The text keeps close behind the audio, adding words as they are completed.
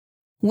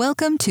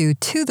Welcome to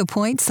the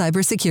Point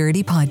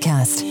Cybersecurity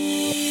Podcast.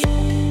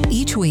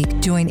 Each week,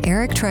 join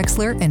Eric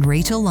Trexler and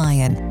Rachel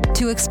Lyon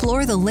to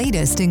explore the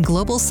latest in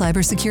global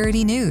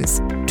cybersecurity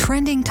news,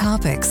 trending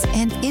topics,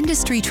 and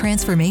industry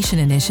transformation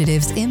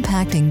initiatives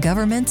impacting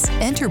governments,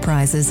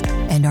 enterprises,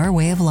 and our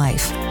way of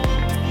life.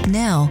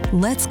 Now,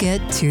 let's get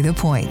to the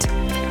point.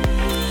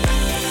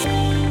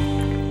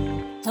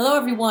 Hello,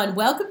 everyone.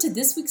 Welcome to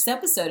this week's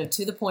episode of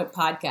To The Point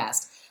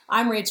Podcast.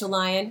 I'm Rachel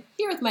Lyon,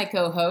 here with my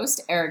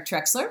co-host, Eric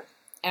Trexler.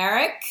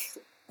 Eric.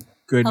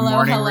 Good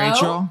morning,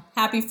 Rachel.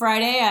 Happy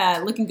Friday.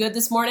 Looking good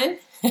this morning.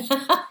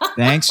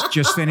 Thanks.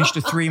 Just finished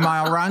a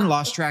 3-mile run.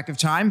 Lost track of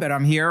time, but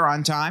I'm here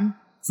on time.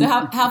 So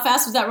how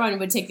fast was that run? It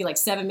would take you like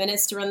 7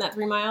 minutes to run that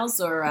 3 miles,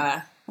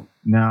 or?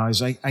 No,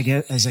 as I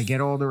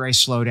get older, I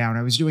slow down.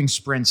 I was doing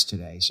sprints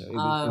today, so it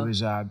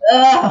was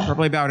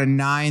probably about a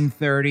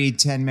 9:30,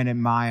 10-minute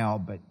mile,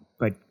 but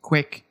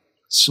quick,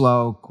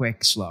 slow,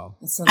 quick, slow.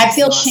 I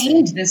feel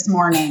shamed this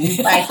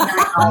morning by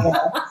hearing all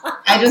that.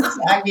 I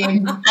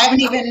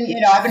haven't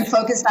even, I've been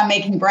focused on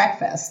making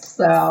breakfast.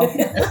 So,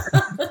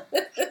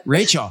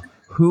 Rachel,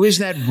 who is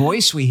that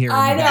voice we hear?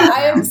 I know.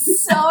 I am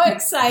so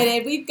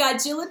excited. We've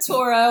got Jill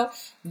Latoro,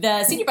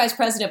 the Senior Vice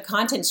President of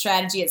Content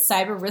Strategy at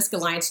Cyber Risk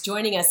Alliance,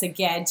 joining us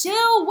again.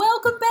 Jill,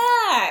 welcome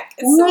back.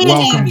 It's so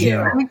welcome,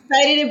 Jill. I'm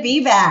excited to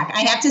be back.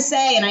 I have to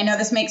say, and I know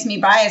this makes me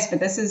biased,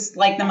 but this is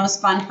like the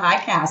most fun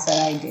podcast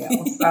that I do.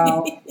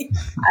 So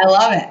I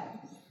love it.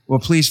 Well,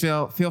 please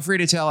feel free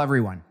to tell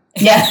everyone.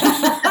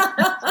 Yeah.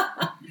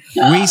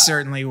 We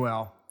certainly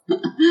will.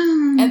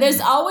 And there's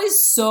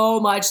always so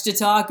much to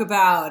talk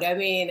about. I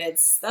mean,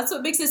 that's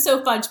what makes it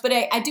so fun. But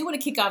I do want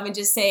to kick off and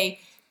just say,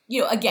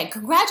 again,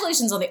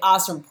 congratulations on the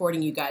awesome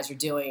reporting you guys are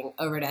doing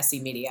over at SE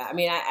Media. I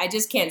mean, I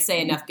just can't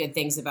say enough good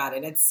things about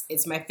it.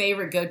 It's my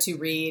favorite go-to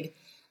read.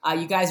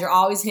 You guys are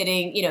always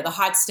hitting, the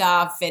hot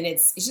stuff, and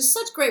it's just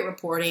such great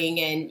reporting.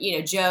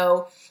 And,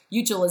 Joe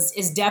Uchill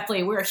is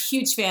definitely, we're a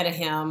huge fan of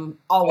him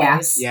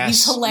always. Yes.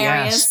 He's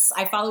hilarious. Yes.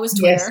 I follow his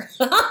Twitter.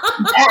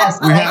 Yes,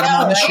 we had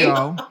him on the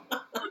show.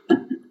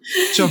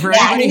 So for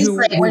anybody who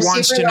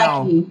wants to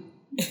know,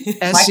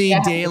 SE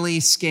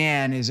Daily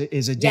Scan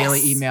is a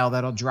daily email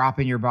that'll drop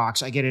in your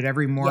box. I get it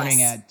every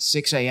morning at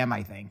 6 a.m.,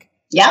 I think.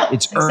 Yep.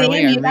 It's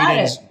early. I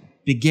read it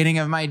beginning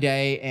of my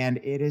day, and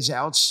it is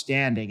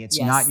outstanding. It's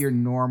not your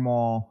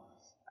normal,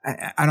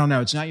 I don't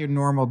know, it's not your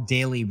normal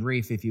daily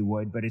brief, if you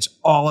would, but it's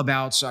all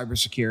about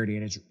cybersecurity,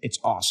 and it's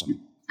awesome.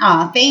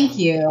 Oh, thank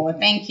you.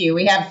 Thank you.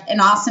 We have an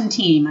awesome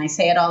team. I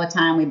say it all the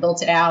time. We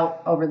built it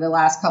out over the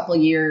last couple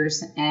of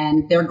years,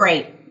 and they're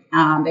great.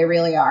 They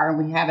really are.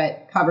 We have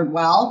it covered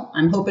well.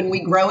 I'm hoping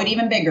we grow it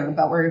even bigger,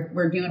 but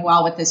we're doing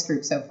well with this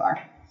group so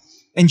far.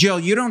 And Jill,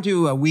 you don't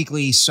do a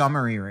weekly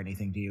summary or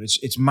anything, do you?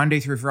 It's Monday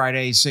through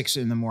Friday, 6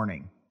 in the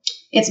morning.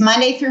 It's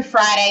Monday through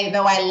Friday,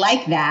 though I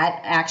like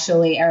that,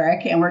 actually,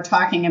 Eric. And we're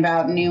talking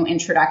about new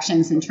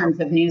introductions in terms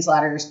of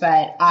newsletters.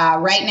 But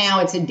right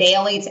now, it's a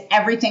daily. It's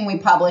everything we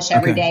publish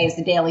every day is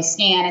the daily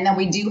scan. And then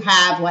we do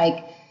have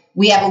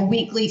we have a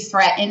weekly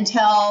threat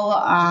intel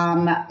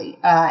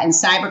and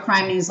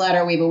cybercrime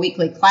newsletter. We have a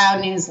weekly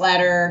cloud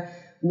newsletter.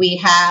 We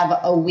have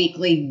a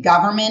weekly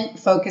government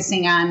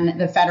focusing on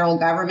the federal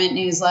government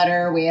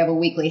newsletter. We have a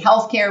weekly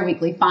healthcare,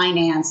 weekly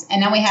finance.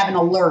 And then we have an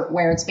alert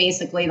where it's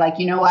basically like,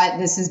 you know what,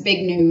 this is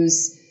big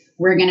news.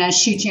 We're going to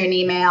shoot you an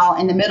email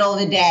in the middle of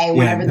the day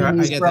whenever the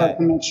news broke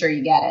and make sure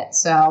you get it.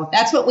 So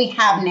that's what we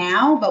have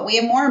now, but we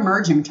have more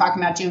emerging. We're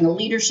talking about doing a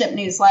leadership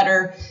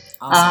newsletter.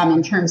 Awesome.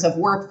 In terms of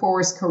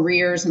workforce,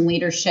 careers, and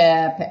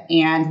leadership.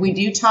 And we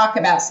do talk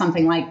about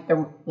something like a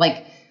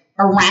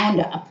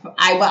roundup.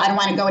 I don't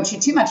want to go into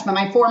too much, but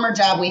my former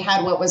job, we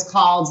had what was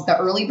called the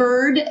early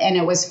bird, and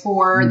it was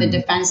for the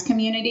defense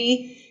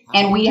community.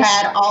 And we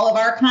had all of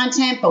our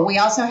content, but we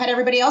also had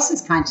everybody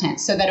else's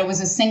content so that it was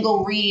a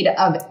single read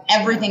of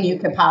everything you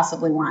could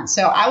possibly want.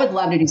 So I would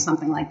love to do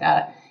something like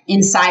that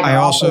in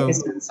cyber.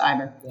 Focused on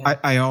cyber. Yeah.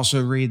 I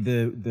also read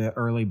the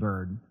early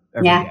bird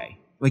every day.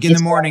 Like in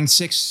the morning,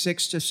 6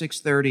 to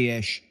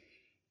 6:30-ish.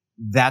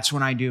 That's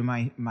when I do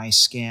my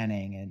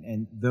scanning,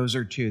 and those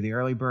are two: the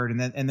early bird, and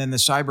then the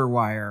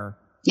CyberWire.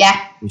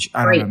 Yeah, which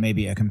I don't know,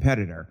 maybe a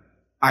competitor.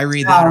 I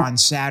read that on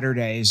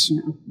Saturdays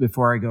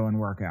before I go and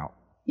work out.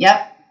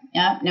 Yep.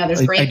 No,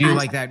 there's great. I do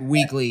like that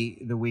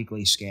the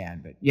weekly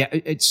scan, but yeah,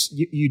 it's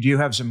you do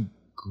have some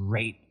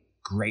great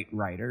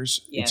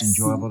writers. Yes. It's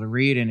enjoyable to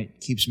read, and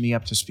it keeps me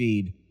up to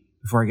speed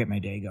before I get my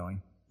day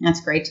going. That's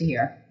great to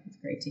hear.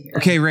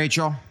 Okay,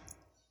 Rachel.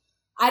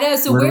 I know.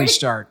 So where do we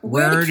start?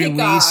 Where do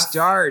we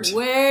start?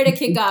 Where to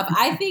kick off?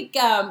 I think.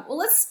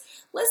 Let's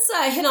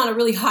hit on a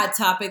really hot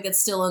topic that's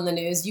still in the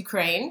news: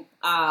 Ukraine.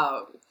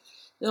 A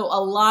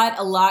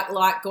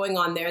lot going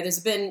on there.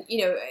 There's been,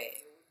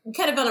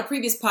 kind of on a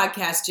previous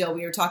podcast, Jill,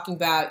 we were talking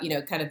about,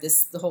 kind of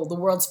the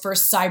world's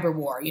first cyber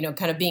war.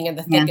 Kind of being in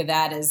the thick of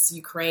that as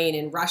Ukraine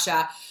and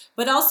Russia,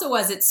 but also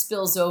as it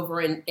spills over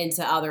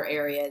into other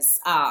areas.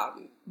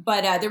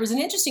 But there was an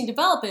interesting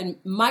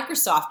development: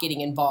 Microsoft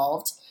getting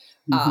involved.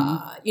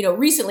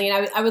 recently.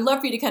 And I would love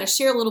for you to kind of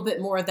share a little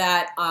bit more of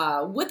that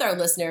with our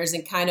listeners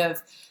and kind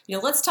of,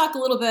 let's talk a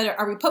little bit.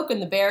 Are we poking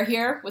the bear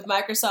here with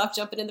Microsoft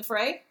jumping in the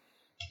fray?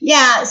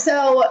 Yeah,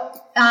 so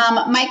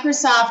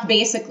Microsoft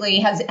basically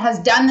has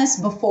done this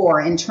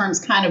before in terms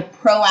kind of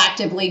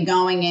proactively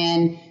going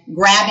in,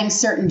 grabbing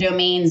certain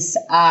domains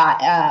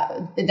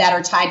that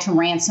are tied to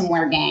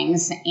ransomware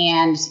gangs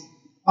and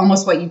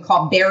almost what you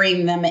call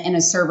burying them in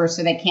a server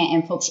so they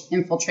can't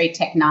infiltrate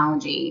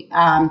technology.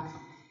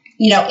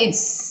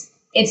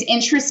 It's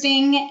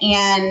interesting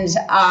and,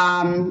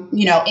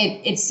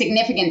 it's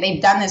significant.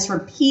 They've done this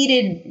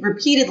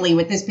repeatedly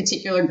with this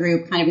particular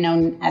group, kind of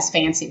known as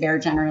Fancy Bear,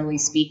 generally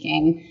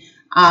speaking.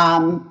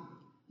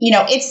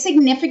 It's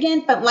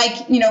significant, but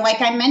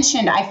like I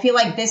mentioned, I feel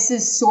like this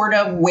is sort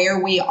of where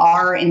we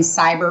are in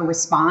cyber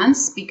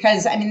response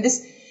because,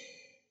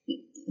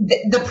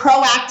 the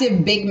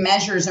proactive big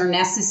measures are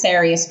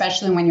necessary,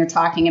 especially when you're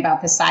talking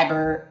about the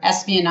cyber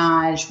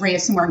espionage,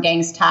 ransomware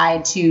gangs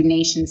tied to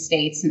nation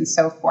states and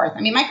so forth.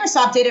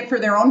 Microsoft did it for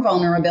their own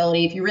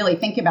vulnerability. If you really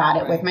think about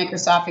it, with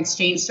Microsoft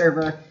Exchange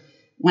Server,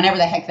 whenever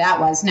the heck that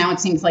was, now it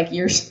seems like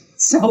years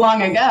so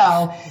long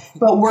ago,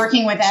 but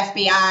working with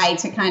FBI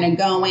to kind of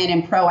go in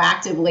and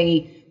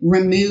proactively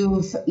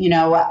remove,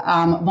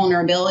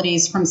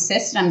 vulnerabilities from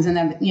systems in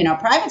the,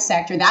 private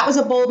sector. That was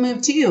a bold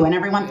move too. And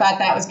everyone thought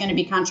that was going to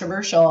be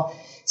controversial.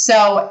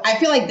 So I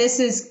feel like this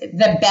is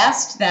the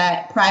best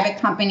that private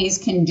companies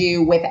can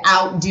do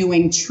without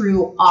doing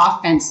true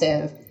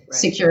offensive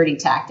security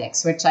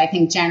tactics, which I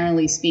think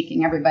generally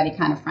speaking, everybody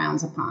kind of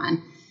frowns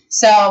upon.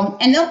 So,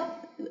 and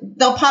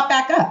they'll pop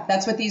back up.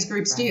 That's what these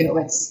groups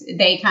do.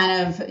 They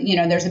kind of,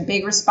 there's a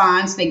big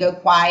response. They go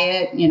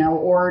quiet,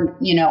 or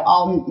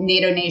all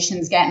NATO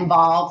nations get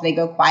involved. They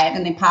go quiet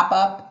and they pop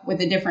up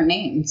with a different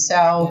name.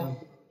 So,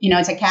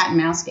 it's a cat and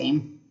mouse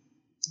game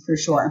for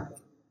sure.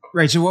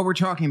 Right. So what we're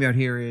talking about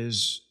here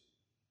is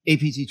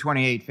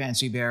APT28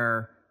 Fancy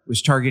Bear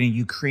was targeting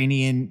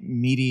Ukrainian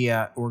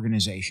media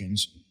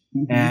organizations,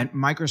 and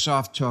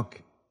Microsoft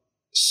took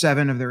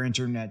 7 of their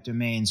internet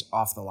domains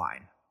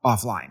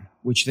offline,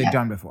 which they've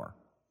done before.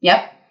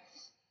 Yep.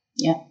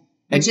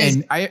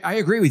 And I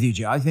agree with you,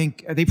 Jill. I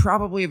think they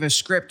probably have a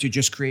script to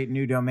just create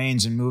new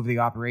domains and move the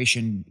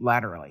operation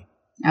laterally.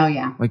 Oh,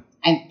 yeah.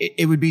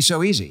 It would be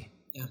so easy.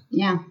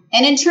 Yeah.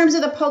 And in terms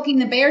of the poking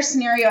the bear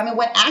scenario,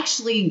 what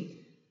actually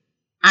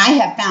I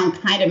have found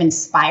kind of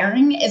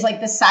inspiring is like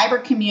the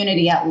cyber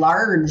community at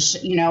large.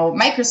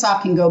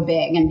 Microsoft can go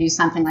big and do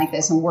something like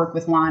this and work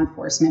with law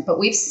enforcement, but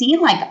we've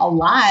seen like a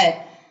lot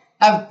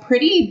of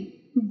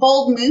pretty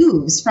bold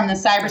moves from the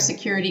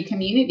cybersecurity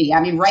community.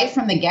 Right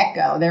from the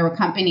get-go, there were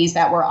companies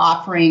that were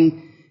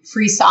offering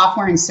free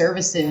software and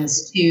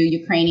services to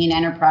Ukrainian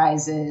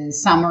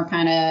enterprises. Some were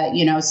kind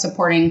of,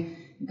 supporting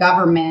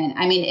government.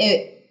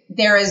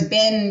 There has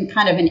been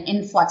kind of an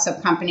influx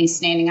of companies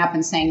standing up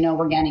and saying, no,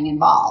 we're getting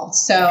involved.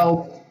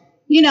 So,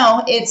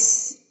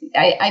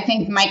 I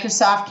think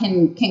Microsoft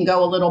can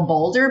go a little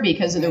bolder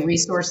because of the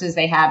resources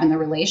they have and the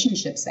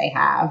relationships they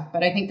have.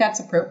 But I think that's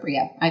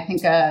appropriate. I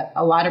think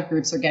a lot of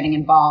groups are getting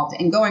involved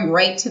and going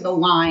right to the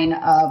line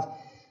of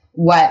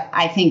what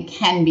I think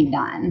can be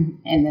done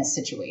in this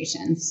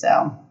situation.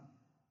 So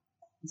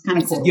it's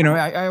kind of cool.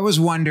 I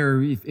always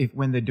wonder if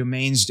when the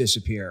domains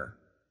disappear,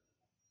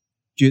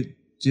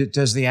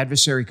 does the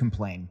adversary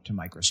complain to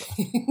Microsoft?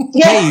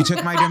 Hey, you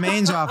took my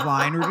domains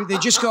offline, or do they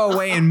just go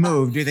away and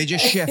move? Do they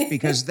just shift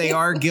because they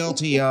are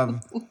guilty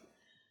of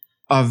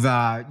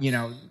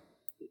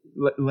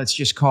let's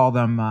just call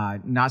them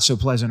not so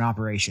pleasant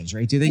operations,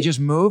 right? Do they just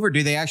move, or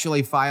do they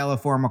actually file a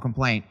formal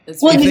complaint if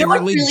they were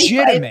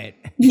legitimate?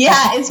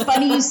 Yeah, it's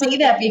funny you say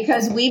that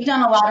because we've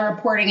done a lot of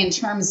reporting in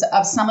terms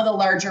of some of the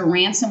larger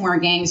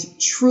ransomware gangs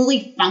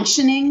truly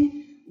functioning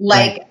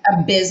like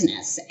a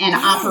business and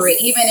operate,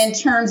 even in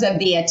terms of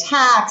the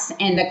attacks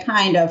and the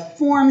kind of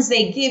forms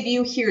they give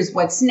you. Here's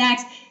what's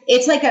next.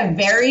 It's like a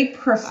very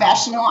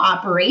professional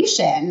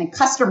operation,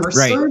 customer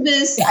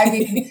service. So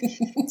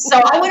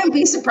I wouldn't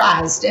be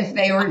surprised if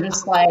they were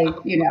just like,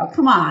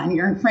 come on,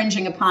 you're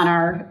infringing upon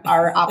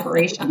our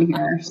operation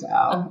here.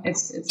 So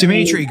it's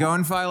Dimitri, amazing. go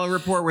and file a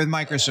report with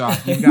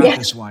Microsoft. You've got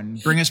this one.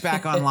 Bring us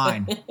back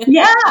online.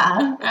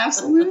 Yeah,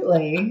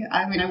 absolutely.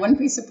 I wouldn't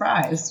be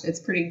surprised. It's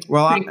pretty cool.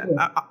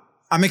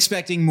 I'm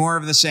expecting more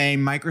of the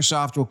same.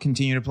 Microsoft will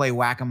continue to play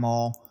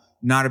whack-a-mole.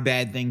 Not a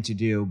bad thing to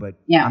do, but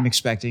I'm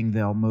expecting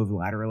they'll move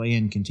laterally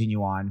and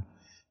continue on.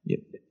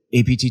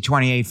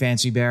 APT28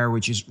 Fancy Bear,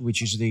 which is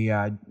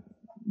the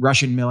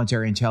Russian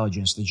military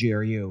intelligence, the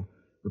GRU,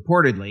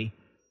 reportedly,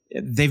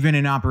 they've been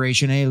in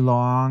operation a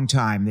long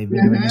time. They've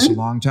been doing this a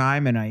long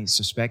time, and I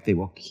suspect they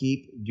will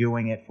keep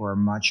doing it for a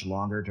much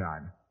longer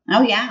time.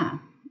 Oh, yeah.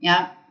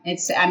 Yeah.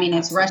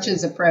 It's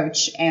Russia's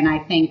approach, and I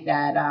think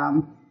that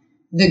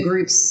the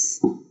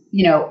groups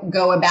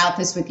go about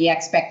this with the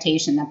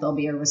expectation that there'll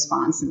be a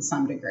response in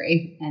some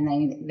degree.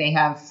 And they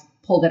have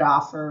pulled it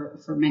off for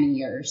many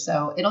years.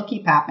 So it'll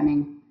keep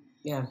happening.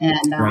 Yeah.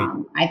 And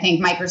I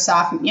think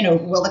Microsoft,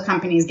 will the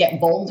companies get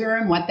bolder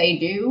in what they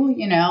do?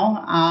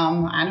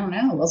 I don't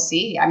know. We'll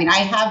see. I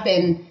have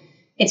been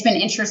it's been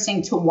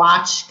interesting to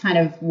watch kind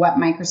of what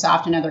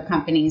Microsoft and other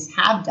companies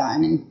have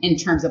done in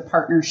terms of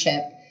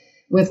partnership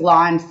with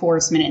law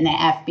enforcement and the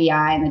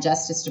FBI and the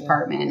Justice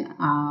Department.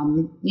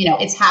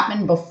 It's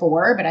happened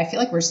before, but I feel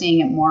like we're seeing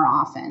it more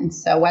often.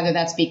 So whether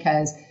that's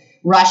because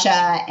Russia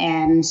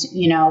and,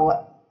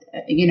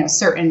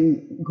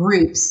 certain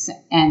groups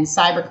and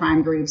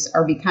cybercrime groups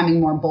are becoming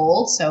more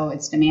bold, so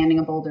it's demanding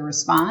a bolder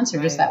response,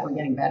 or just that we're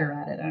getting better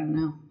at it. I don't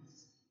know.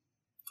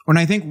 And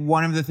I think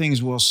one of the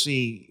things we'll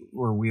see,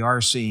 or we are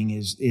seeing,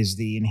 is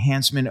the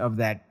enhancement of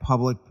that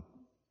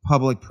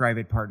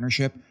public-private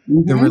partnership,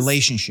 the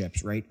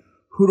relationships, right?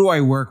 Who do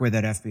I work with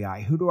at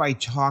FBI? Who do I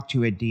talk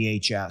to at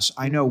DHS?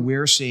 I know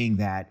we're seeing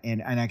that,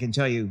 and I can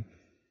tell you,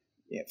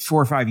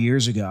 4 or 5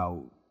 years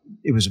ago,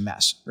 it was a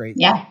mess, right?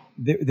 Yeah.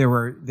 There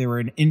were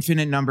an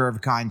infinite number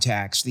of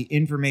contacts. The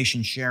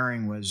information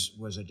sharing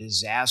was a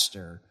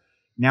disaster.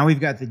 Now we've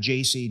got the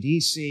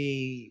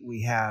JCDC.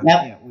 We have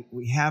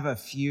we have a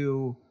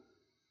few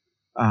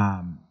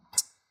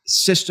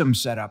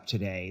systems set up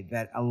today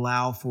that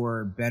allow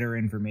for better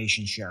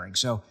information sharing.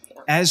 So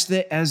as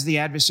the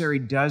adversary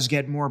does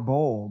get more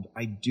bold,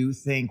 I do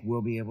think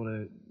we'll be able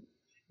to,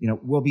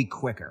 we'll be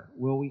quicker.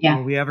 Will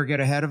we ever get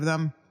ahead of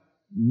them?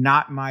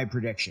 Not my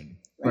prediction,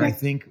 but I do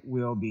think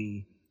we'll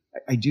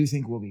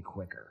be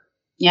quicker.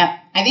 Yeah,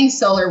 I think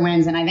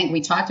SolarWinds, and I think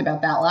we talked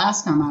about that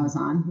last time I was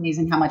on.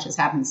 Amazing how much has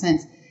happened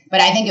since. But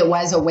I think it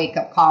was a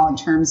wake-up call in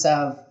terms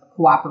of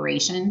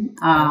cooperation,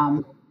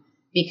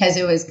 because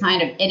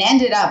it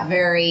ended up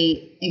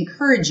very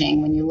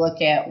encouraging when you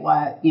look at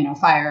what,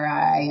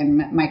 FireEye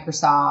and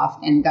Microsoft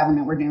and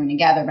government were doing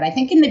together. But I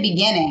think in the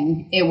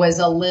beginning, it was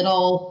a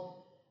little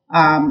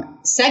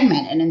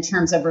segmented in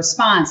terms of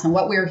response and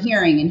what we were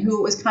hearing and who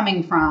it was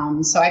coming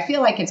from. So I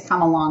feel like it's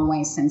come a long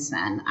way since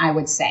then, I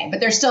would say. But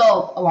there's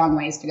still a long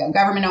ways to go.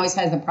 Government always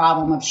has the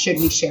problem of, should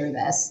we share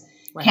this?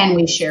 Right. Can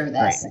we share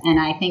this? Right.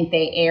 And I think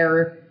they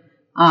err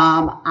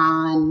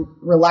on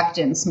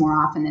reluctance more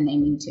often than they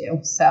need to.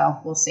 So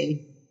we'll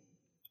see.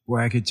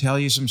 Well, I could tell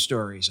you some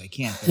stories. I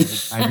can't.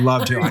 I'd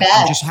love to.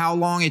 Just how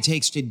long it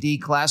takes to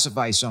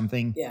declassify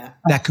something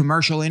that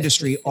commercial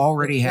industry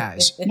already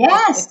has.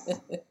 Yes.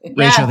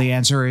 Rachel, the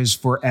answer is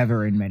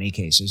forever in many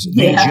cases.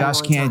 They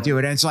just can't do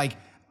it. And it's like,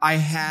 I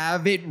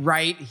have it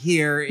right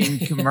here in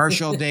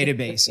commercial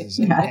databases.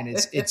 And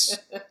it's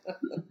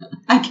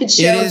I could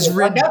show it is you.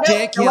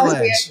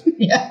 ridiculous.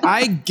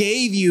 I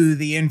gave you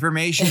the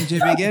information to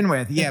begin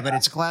with. Yeah, but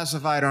it's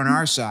classified on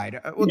our side.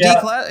 Well,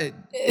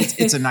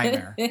 it's a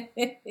nightmare.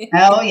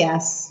 Oh,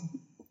 yes.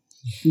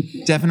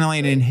 Definitely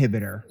an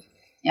inhibitor.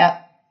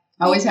 Yep.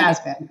 Always has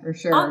been, for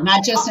sure.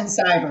 Not just in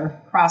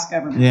cyber,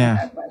 cross-government.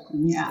 Yeah.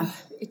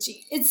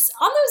 It's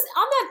on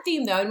that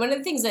theme, though, and one of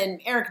the things that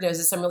Eric knows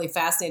this I'm really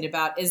fascinated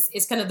about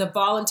is kind of the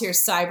volunteer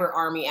cyber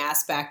army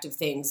aspect of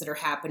things that are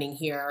happening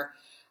here.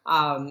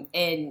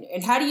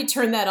 And how do you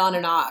turn that on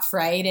and off,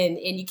 right? And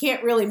you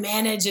can't really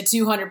manage a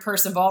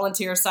 200-person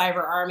volunteer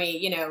cyber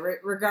army,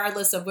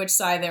 regardless of which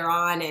side they're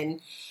on.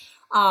 And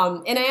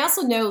I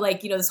also know,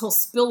 this whole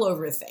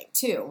spillover thing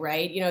too,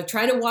 right?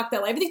 Trying to walk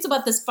that line. Everything's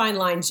about this fine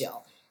line,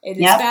 Jill. It's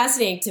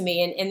fascinating to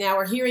me. And now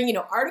we're hearing,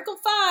 Article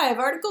 5,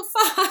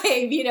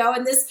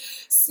 and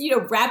this,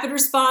 rapid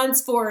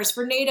response force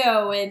for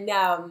NATO. And,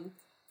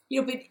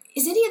 but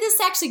is any of this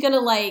actually going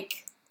to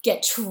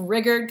get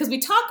triggered? Because we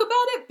talk about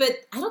it, but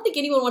I don't think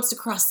anyone wants to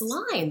cross the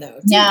line, though.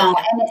 No,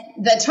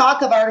 and the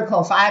talk of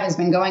Article 5 has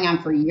been going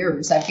on for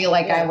years. I feel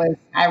like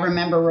I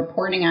remember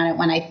reporting on it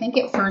when I think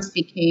it first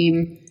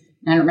became,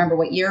 I don't remember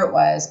what year it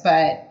was,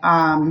 but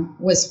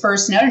was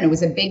first noted. It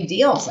was a big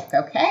deal. It's like,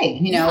 okay,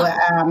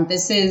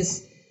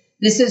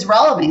 this is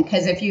relevant,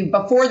 because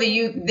before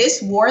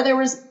this war, there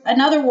was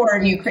another war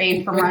in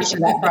Ukraine from Russia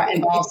that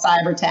involved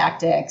cyber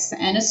tactics,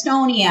 and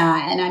Estonia.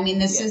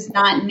 And this is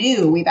not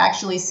new. We've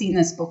actually seen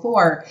this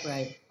before.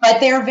 Right.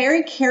 But they're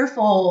very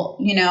careful.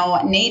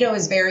 NATO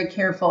is very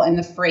careful in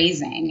the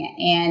phrasing,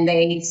 and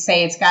they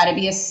say it's got to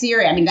be a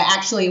serious.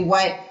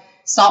 What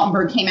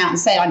Stoltenberg came out and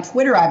said on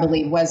Twitter, I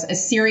believe, was a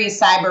serious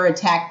cyber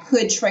attack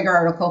could trigger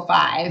Article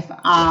 5.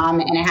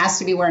 And it has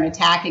to be where an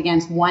attack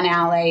against one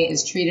ally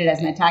is treated as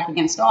an attack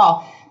against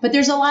all. But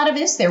there's a lot of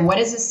this there. What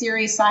is a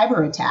serious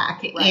cyber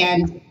attack? Right.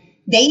 And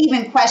they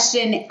even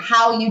question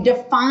how you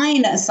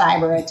define a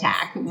cyber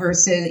attack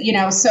versus,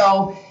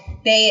 so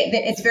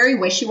it's very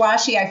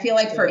wishy-washy. I feel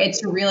like for it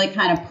to really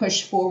kind of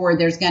push forward,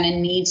 there's going to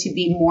need to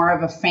be more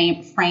of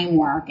a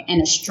framework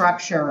and a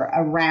structure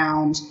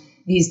around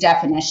these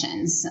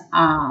definitions,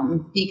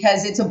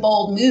 because it's a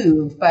bold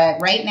move.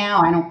 But right now,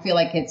 I don't feel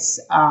like it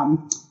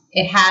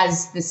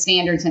has the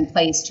standards in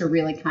place to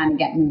really kind of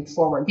get moved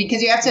forward.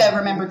 Because you have to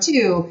remember,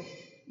 too,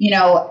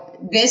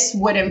 this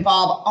would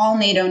involve all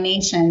NATO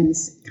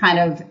nations kind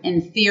of,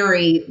 in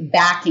theory,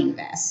 backing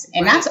this.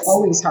 And that's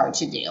always hard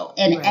to do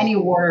in any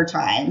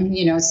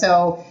wartime,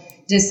 so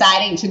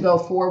deciding to go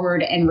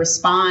forward and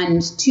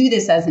respond to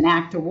this as an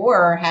act of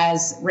war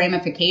has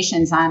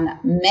ramifications on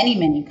many,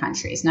 many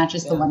countries, not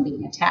just the one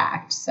being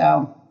attacked.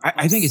 So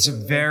I think it's a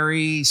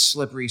very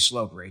slippery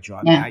slope,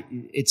 Rachel.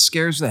 It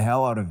scares the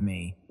hell out of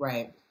me.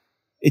 Right.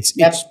 It's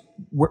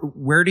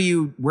where do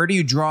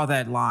you draw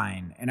that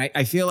line? And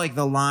I feel like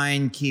the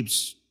line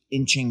keeps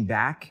inching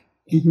back.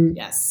 Mm-hmm.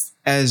 Yes.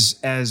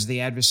 As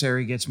the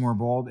adversary gets more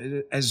bold,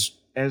 as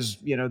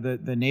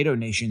the NATO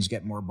nations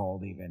get more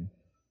bold even.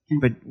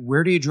 But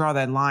where do you draw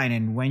that line?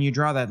 And when you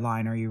draw that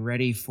line, are you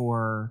ready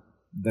for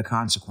the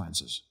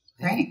consequences?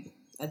 Right.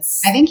 I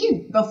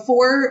think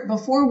before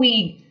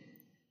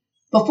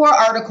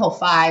Article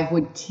 5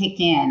 would kick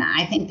in,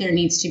 I think there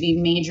needs to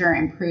be major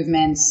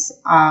improvements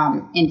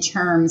in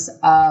terms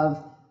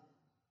of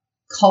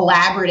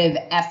collaborative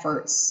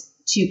efforts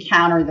to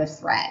counter the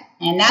threat.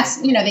 And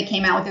that's, they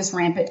came out with this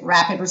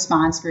rapid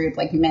response group,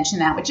 like you mentioned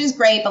that, which is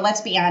great, but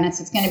let's be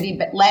honest, it's going to be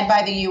led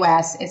by the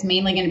U.S. It's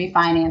mainly going to be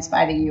financed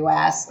by the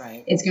U.S.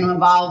 Right. It's going to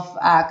involve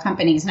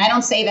companies. And I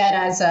don't say that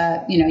as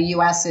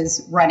U.S.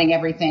 is running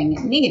everything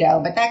in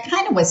NATO, but that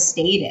kind of was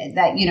stated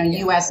that,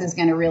 U.S. is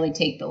going to really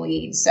take the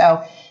lead.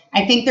 So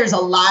I think there's a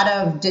lot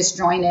of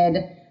disjointed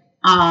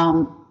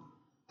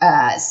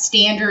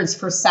standards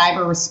for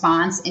cyber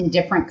response in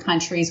different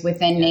countries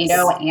within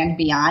NATO and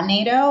beyond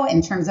NATO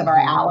in terms of our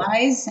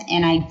allies.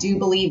 And I do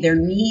believe there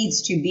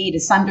needs to be, to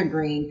some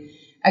degree,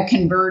 a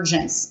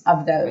convergence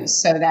of those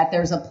so that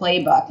there's a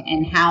playbook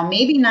and how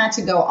maybe not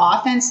to go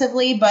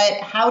offensively, but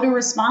how to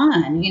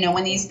respond.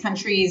 When these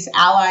countries'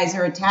 allies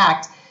are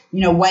attacked,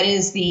 what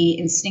is the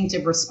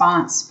instinctive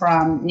response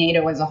from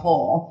NATO as a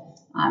whole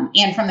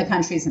and from the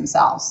countries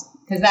themselves?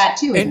 Because that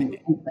too isn't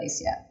in place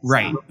yet. So.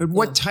 Right. But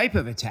what type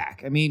of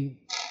attack? I mean,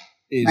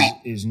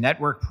 is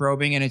network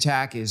probing an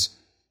attack? Is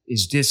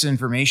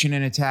disinformation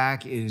an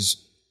attack?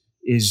 Is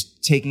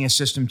taking a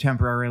system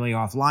temporarily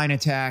offline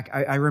attack?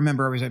 I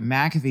remember I was at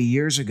McAfee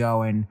years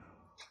ago, and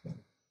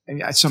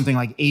something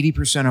like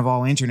 80% of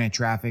all internet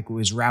traffic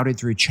was routed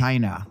through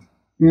China.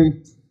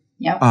 Mm.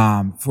 Yep.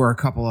 For a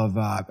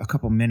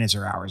couple minutes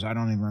or hours. I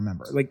don't even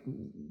remember.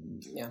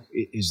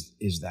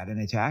 Is that an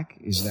attack?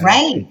 Is that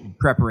a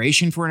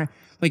preparation for it?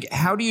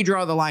 How do you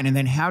draw the line? And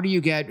then how do you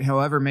get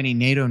however many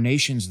NATO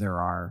nations there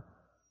are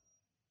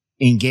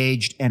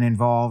engaged and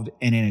involved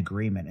and in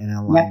agreement and in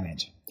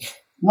alignment? Yep.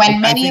 When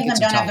many of them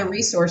don't have the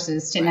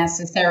resources to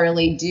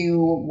necessarily do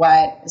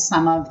what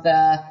some of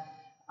the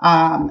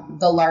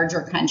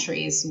larger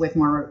countries with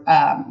more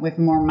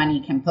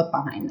money can put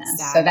behind this.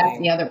 Exactly. So that's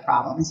the other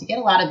problem is you get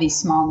a lot of these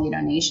small NATO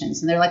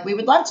nations and they're like, we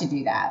would love to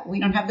do that. We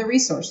don't have the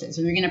resources.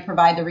 Or you're going to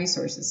provide the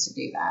resources to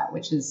do that,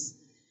 which is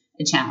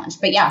a challenge.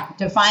 But yeah,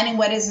 defining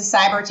what is a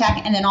cyber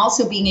attack and then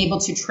also being able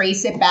to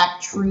trace it back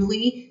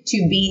truly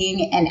to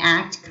being an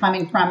act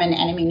coming from an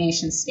enemy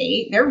nation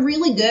state. They're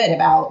really good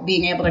about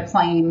being able to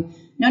claim,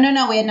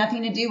 no, we had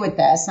nothing to do with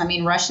this. I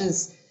mean,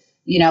 Russia's,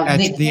 the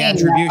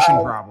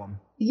attribution problem.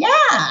 Yeah.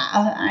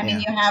 I mean,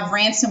 you have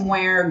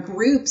ransomware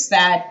groups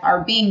that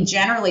are being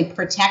generally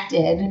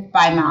protected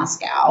by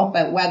Moscow,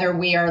 but whether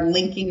we are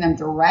linking them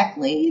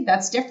directly,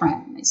 that's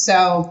different.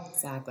 So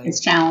it's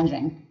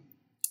challenging.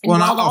 Well,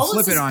 and I'll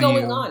flip it on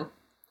you.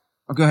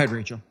 Oh, go ahead,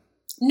 Rachel.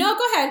 No,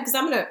 go ahead, because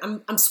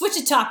I'm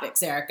switching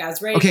topics, Eric. I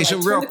was ready. Okay, so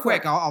real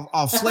quick,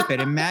 I'll flip it.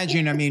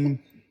 Imagine,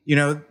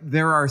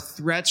 there are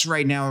threats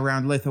right now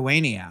around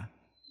Lithuania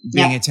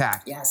being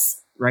attacked. Yes.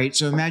 Right?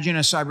 So imagine a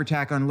cyber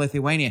attack on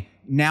Lithuania.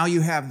 Now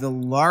you have the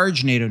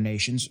large NATO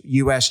nations,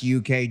 US,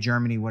 UK,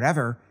 Germany,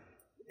 whatever.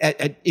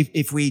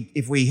 If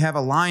we have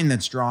a line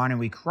that's drawn and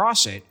we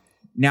cross it,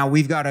 now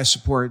we've got to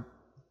support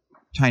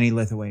tiny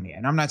Lithuania.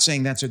 And I'm not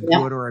saying that's a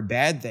good or a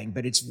bad thing,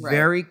 but it's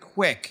very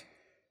quick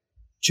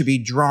to be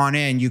drawn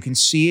in. You can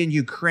see in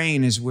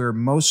Ukraine, as we're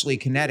mostly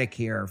kinetic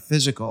here,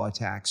 physical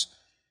attacks.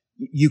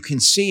 You can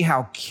see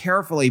how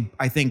carefully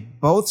I think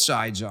both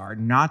sides are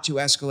not to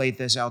escalate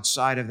this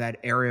outside of that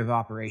area of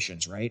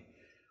operations, right?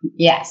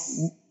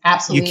 Yes,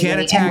 absolutely. You can't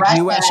attack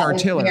U.S.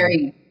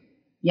 artillery.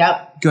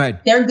 Yep. Go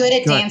ahead. They're good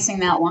at dancing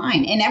that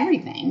line in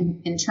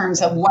everything in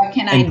terms of what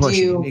can I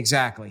do?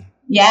 Exactly.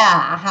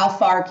 Yeah, how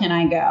far can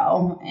I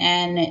go?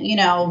 And,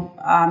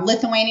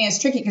 Lithuania is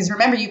tricky because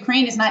remember,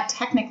 Ukraine is not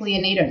technically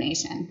a NATO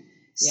nation.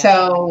 Yeah.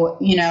 So,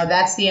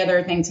 that's the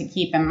other thing to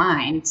keep in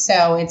mind.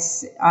 So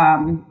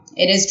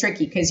it is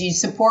tricky because you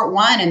support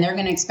one and they're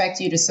going to expect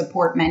you to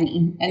support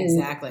many. And,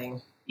 exactly.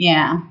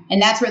 Yeah.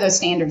 And that's where those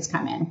standards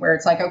come in, where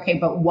it's like, okay,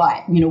 but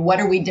what? What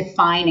are we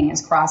defining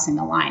as crossing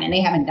the line? And they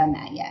haven't done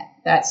that yet.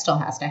 That still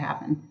has to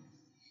happen.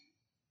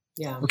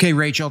 Yeah. Okay,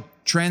 Rachel,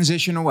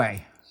 transition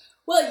away.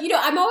 Well,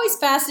 I'm always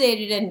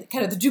fascinated in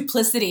kind of the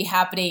duplicity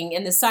happening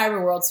in the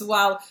cyber world. So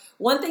while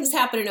one thing's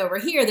happening over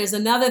here, there's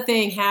another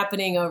thing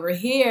happening over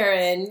here.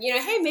 And,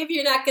 hey, maybe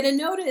you're not going to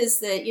notice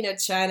that,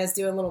 China's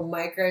doing a little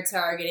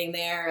micro-targeting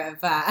there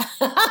of,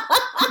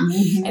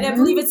 and I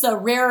believe it's the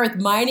rare earth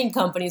mining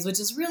companies, which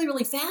is really,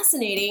 really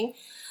fascinating.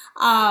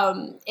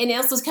 And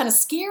also it's kind of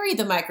scary,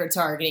 the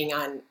micro-targeting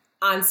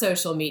on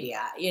social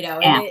media,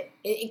 and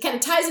it kind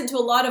of ties into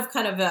a lot of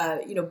kind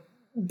of,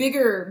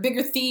 bigger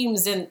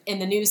themes in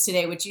the news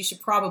today, which you should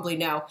probably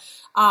know.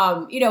 But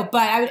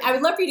I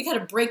would love for you to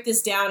kind of break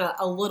this down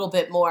a little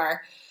bit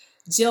more.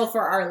 Jill,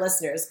 for our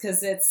listeners,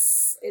 because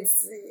it's.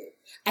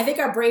 I think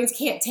our brains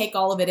can't take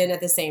all of it in at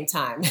the same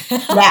time.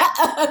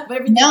 Yeah.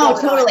 No,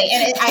 totally.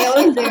 And I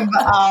always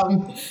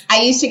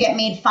I used to get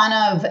made fun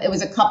of, it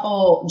was a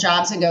couple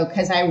jobs ago,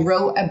 because I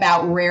wrote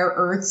about rare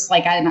earths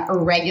like on a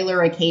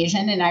regular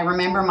occasion. And I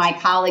remember my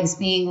colleagues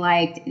being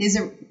like,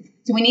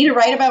 do we need to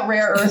write about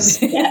rare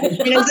earths? Is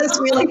this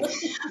really?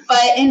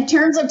 But in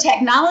terms of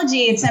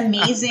technology, it's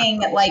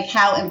amazing like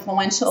how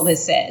influential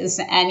this is.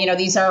 And,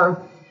 these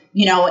are,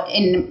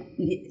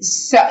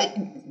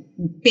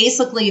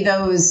 basically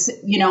those,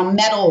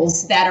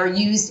 metals that are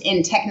used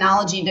in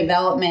technology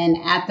development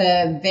at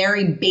the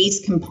very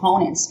base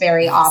components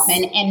very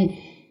often. And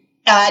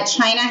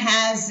China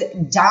has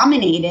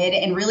dominated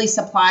and really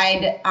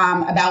supplied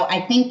about,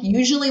 I think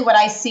usually what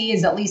I see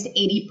is at least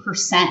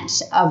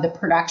 80% of the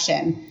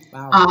production,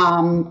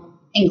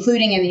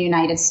 including in the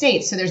United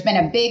States. So there's been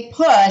a big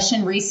push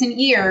in recent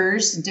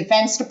years.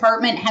 Defense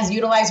Department has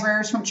utilized rare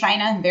earths from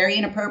China, very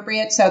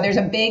inappropriate. So there's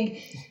a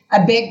big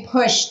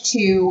push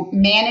to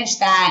manage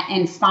that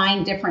and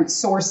find different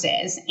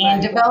sources and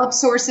develop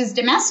sources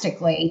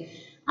domestically,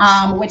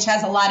 which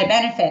has a lot of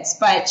benefits.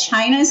 But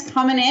China's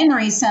coming in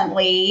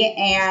recently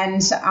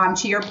and,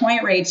 to your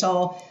point,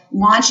 Rachel,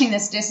 launching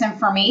this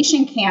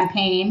disinformation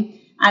campaign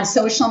on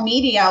social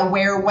media,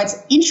 where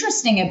what's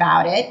interesting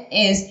about it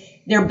is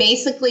they're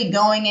basically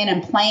going in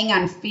and playing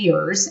on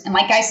fears. And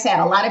like I said,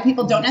 a lot of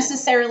people don't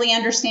necessarily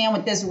understand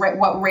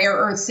what rare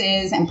earths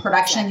is and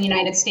production in the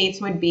United States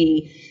would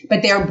be,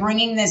 but they're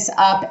bringing this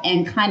up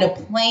and kind of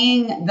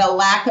playing the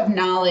lack of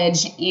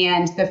knowledge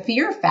and the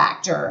fear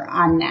factor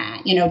on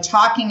that,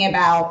 talking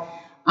about,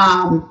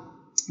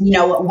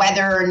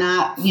 whether or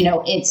not,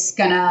 it's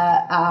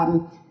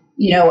gonna,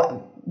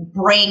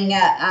 bring,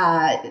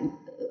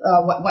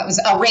 what was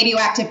a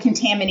radioactive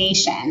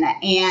contamination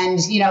and,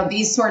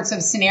 these sorts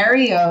of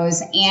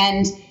scenarios.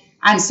 And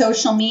on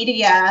social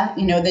media,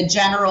 the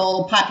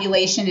general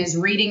population is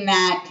reading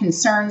that,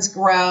 concerns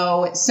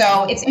grow.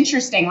 So it's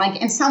interesting.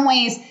 Like in some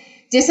ways,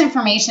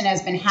 disinformation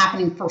has been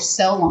happening for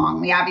so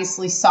long. We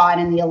obviously saw it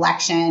in the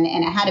election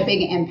and it had a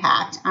big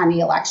impact on the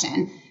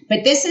election.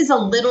 But this is a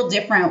little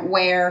different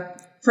where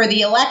for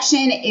the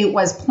election, it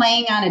was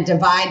playing on a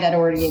divide that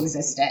already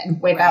existed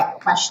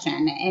without question.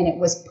 And it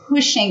was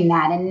pushing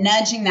that and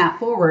nudging that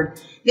forward.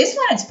 This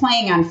one, it's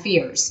playing on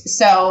fears.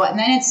 So and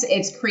then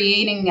it's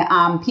creating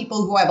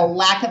people who have a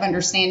lack of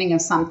understanding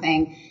of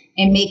something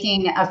and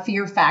making a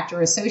fear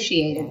factor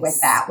associated with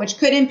that, which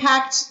could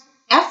impact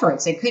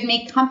efforts. It could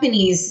make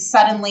companies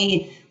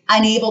suddenly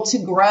unable to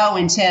grow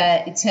and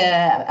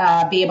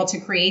to be able to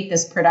create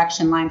this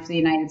production line for the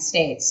United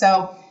States.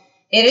 So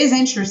it is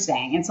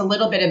interesting. It's a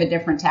little bit of a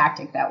different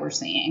tactic that we're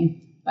seeing.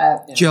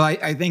 But Jill,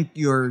 I think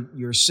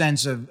your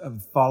sense of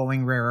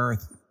following rare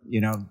earth,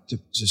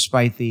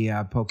 despite the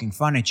poking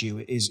fun at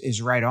you,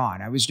 is right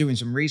on. I was doing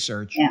some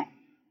research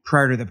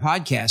prior to the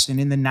podcast, and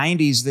in the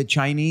 90s, the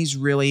Chinese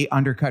really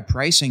undercut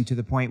pricing to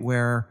the point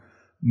where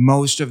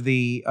most of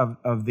the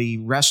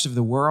rest of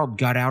the world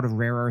got out of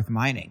rare earth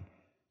mining.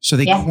 So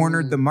they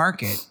cornered the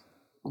market.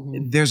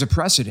 There's a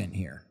precedent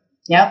here.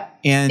 Yep.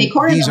 And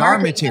these are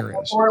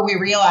materials. Before we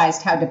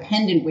realized how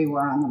dependent we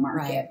were on the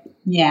market. Right.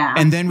 Yeah.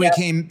 And then we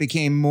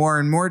became more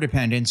and more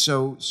dependent.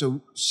 So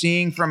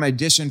seeing from a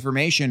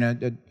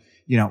disinformation,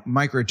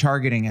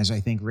 micro-targeting, as I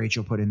think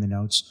Rachel put in the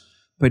notes,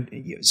 but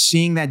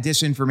seeing that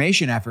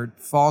disinformation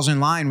effort falls in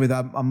line with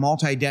a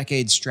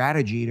multi-decade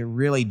strategy to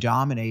really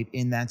dominate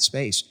in that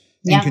space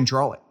and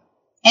control it.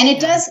 And it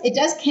does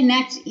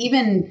connect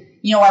even,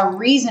 our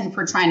reason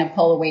for trying to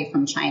pull away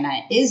from China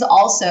is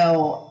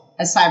also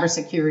a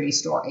cybersecurity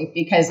story,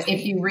 because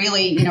if you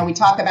really, we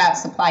talk about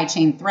supply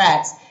chain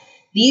threats,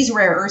 these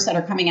rare earths that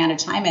are coming out of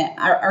China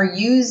are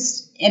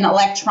used in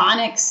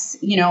electronics,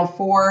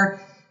 for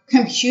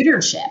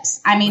computer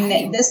chips. I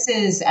mean, this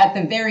is at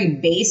the very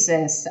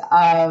basis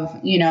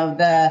of,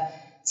 the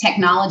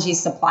technology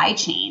supply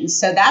chain.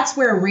 So that's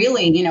where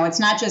really, it's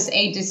not just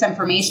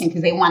disinformation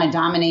because they want to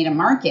dominate a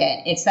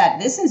market. It's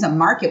that this is a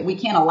market we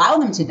can't allow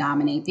them to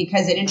dominate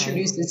because it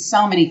introduces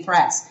so many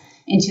threats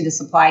into the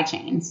supply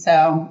chain.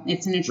 So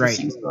it's an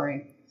interesting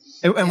story.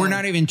 And we're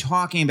not even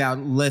talking about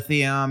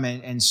lithium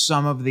and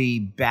some of the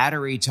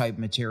battery type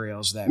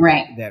materials that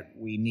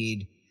we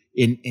need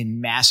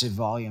in massive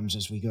volumes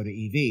as we go to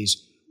EVs.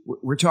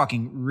 We're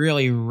talking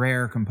really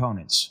rare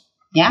components.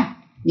 Yeah.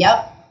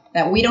 Yep.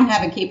 That we don't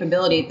have a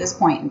capability at this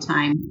point in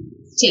time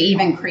to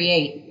even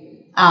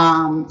create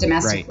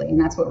domestically. And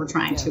that's what we're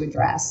trying to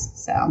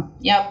address. So,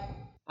 yep.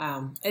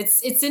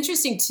 It's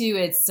interesting too.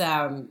 It's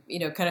kind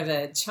of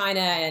a China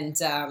and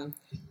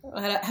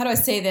how do I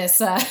say this?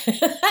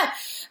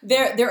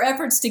 Their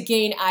efforts to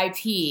gain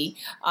IP,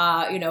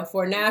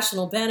 for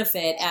national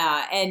benefit,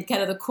 and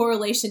kind of the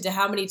correlation to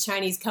how many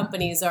Chinese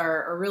companies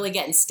are really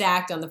getting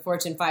stacked on the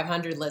Fortune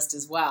 500 list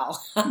as well.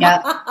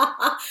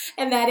 Yeah.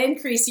 And that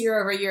increase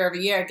year over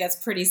year gets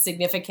pretty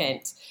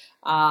significant.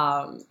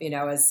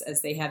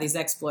 As they have these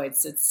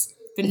exploits, it's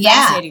been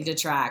fascinating to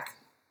track.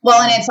 Well,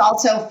 and it's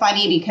also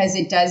funny because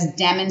it does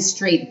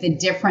demonstrate the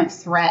different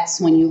threats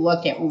when you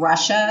look at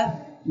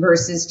Russia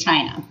versus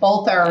China.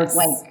 Both are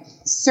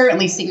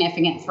certainly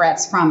significant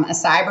threats from a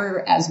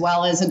cyber as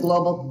well as a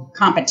global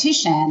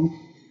competition.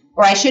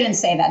 Or I shouldn't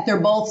say that.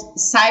 They're both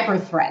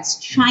cyber threats.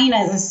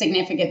 China is a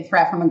significant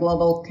threat from a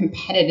global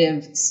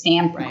competitive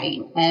standpoint. Right.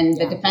 And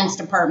the Defense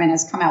Department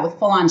has come out with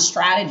full-on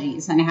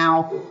strategies on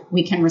how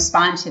we can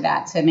respond to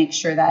that to make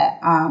sure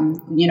that,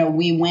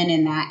 we win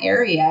in that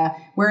area.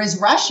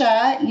 Whereas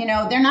Russia,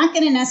 they're not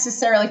going to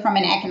necessarily from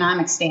an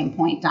economic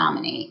standpoint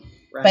dominate.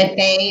 Right. But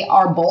they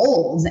are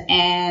bold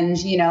and,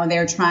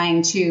 they're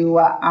trying to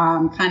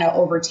kind of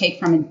overtake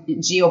from a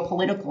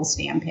geopolitical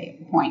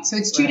standpoint. So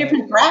it's two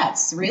different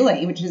threats,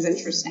 really, which is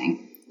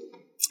interesting.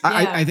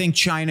 I think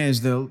China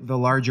is the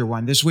larger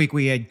one. This week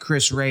we had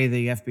Chris Wray,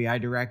 the FBI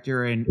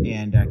director, and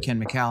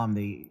Ken McCallum,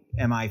 the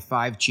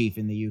MI5 chief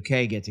in the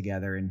UK, get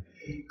together. And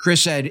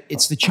Chris said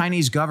it's the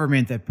Chinese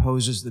government that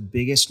poses the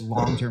biggest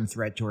long-term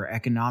threat to our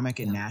economic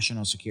and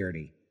national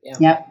security.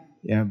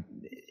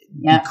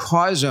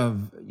 Because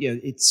of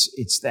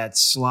it's that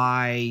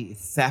sly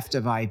theft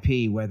of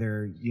IP,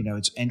 whether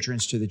it's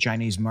entrance to the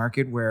Chinese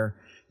market where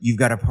you've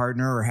got a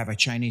partner or have a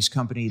Chinese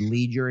company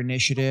lead your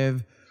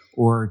initiative,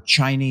 or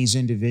Chinese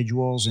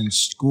individuals and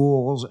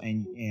schools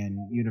and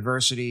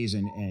universities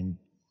and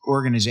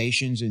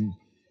organizations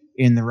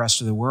in the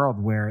rest of the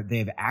world where they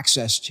have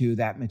access to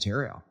that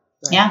material.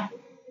 Right?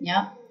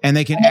 And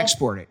they can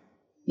export it.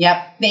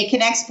 Yep, they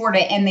can export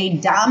it, and they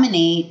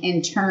dominate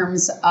in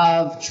terms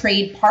of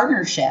trade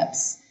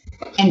partnerships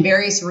in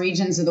various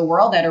regions of the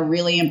world that are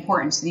really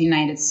important to the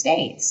United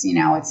States.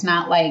 It's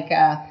not like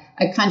a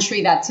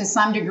country that to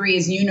some degree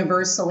is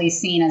universally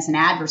seen as an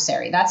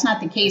adversary. That's not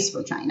the case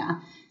for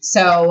China.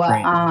 So,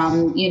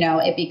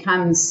 it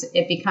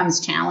becomes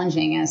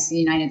challenging as the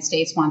United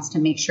States wants to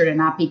make sure to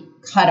not be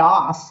cut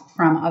off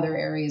from other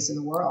areas of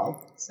the world.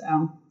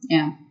 So,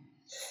 yeah.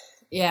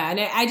 Yeah, and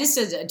I just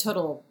did a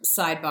total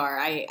sidebar.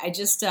 I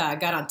just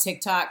got on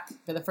TikTok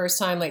for the first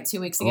time 2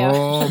 weeks ago.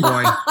 Oh,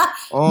 boy.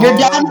 You're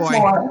done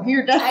for.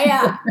 You're done.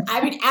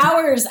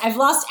 Hours. I've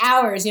lost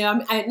hours.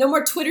 I'm no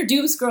more Twitter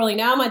doom scrolling.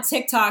 Now I'm on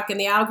TikTok, and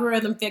the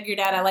algorithm figured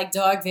out I like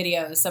dog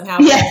videos somehow.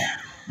 Yeah.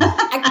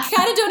 I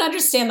kind of don't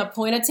understand the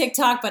point of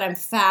TikTok, but I'm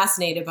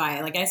fascinated by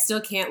it. I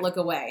still can't look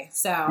away.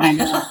 So I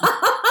know.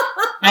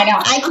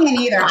 I can't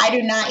either. I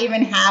do not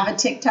even have a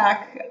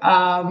TikTok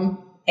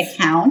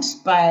account,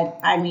 but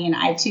I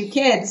have 2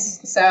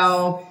 kids,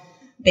 so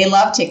they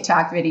love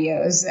TikTok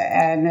videos,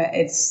 and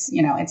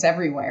it's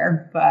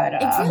everywhere. But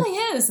it really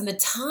is, and the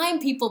time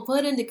people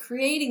put into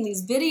creating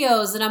these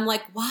videos, and I'm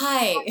like,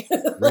 why?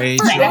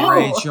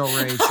 Rachel,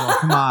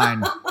 come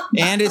on!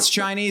 And it's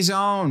Chinese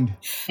owned.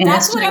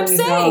 That's what I'm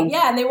saying.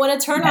 Yeah, and they want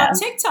to turn on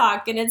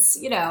TikTok, and it's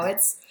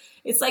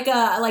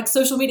like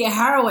social media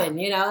heroin,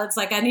 It's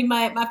like I need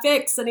my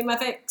fix.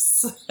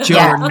 Joe,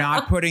 we're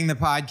not putting the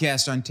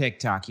podcast on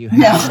TikTok. You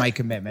have my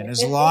commitment.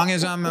 As long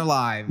as I'm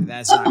alive,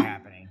 that's not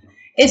happening.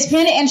 It's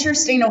been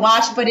interesting to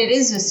watch, but it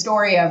is a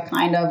story of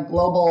kind of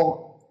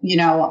global,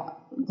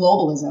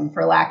 globalism,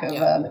 for lack of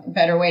a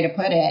better way to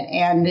put it.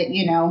 And,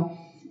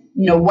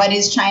 what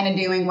is China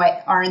doing?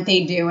 What aren't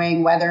they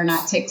doing? Whether or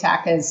not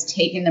TikTok has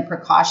taken the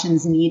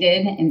precautions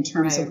needed in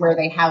terms of where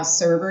they house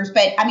servers.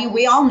 But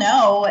we all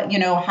know,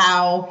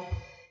 how,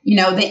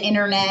 the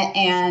internet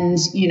and,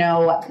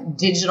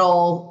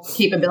 digital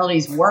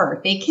capabilities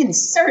work. They can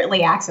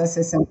certainly access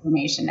this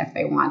information if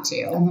they want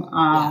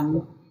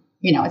to.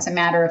 It's a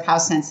matter of how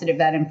sensitive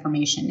that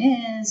information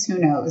is. Who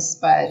knows?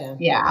 But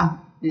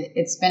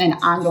it's been an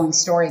ongoing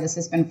story. This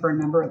has been for a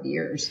number of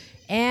years.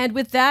 And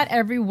with that,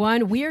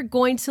 everyone, we are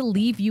going to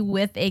leave you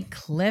with a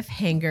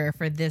cliffhanger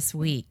for this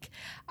week.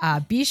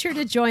 Be sure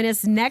to join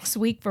us next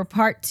week for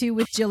part 2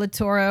 with Jill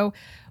Latoro,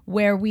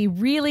 where we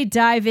really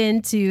dive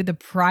into the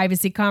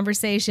privacy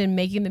conversation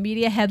making the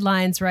media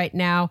headlines right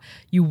now.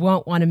 You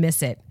won't want to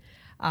miss it.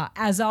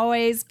 As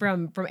always,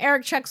 from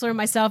Eric Trexler and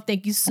myself,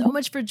 thank you so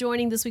much for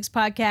joining this week's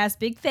podcast.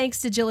 Big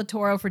thanks to Jill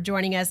Latoro for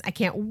joining us. I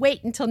can't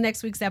wait until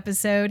next week's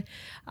episode.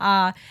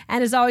 And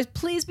as always,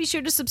 please be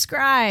sure to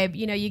subscribe.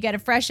 You get a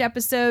fresh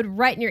episode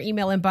right in your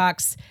email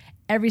inbox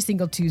every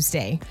single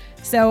Tuesday.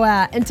 So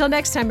until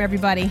next time,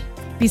 everybody,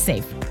 be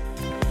safe.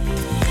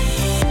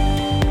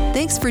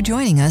 Thanks for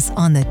joining us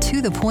on the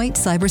To The Point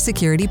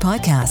Cybersecurity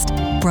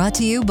Podcast, brought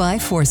to you by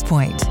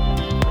ForcePoint.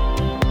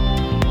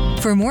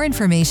 For more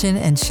information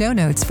and show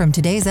notes from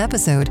today's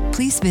episode,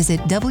 please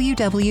visit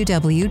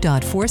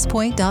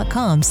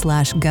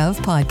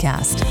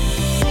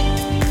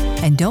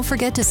www.forcepoint.com/govpodcast. And don't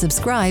forget to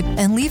subscribe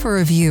and leave a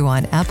review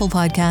on Apple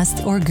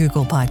Podcasts or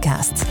Google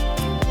Podcasts.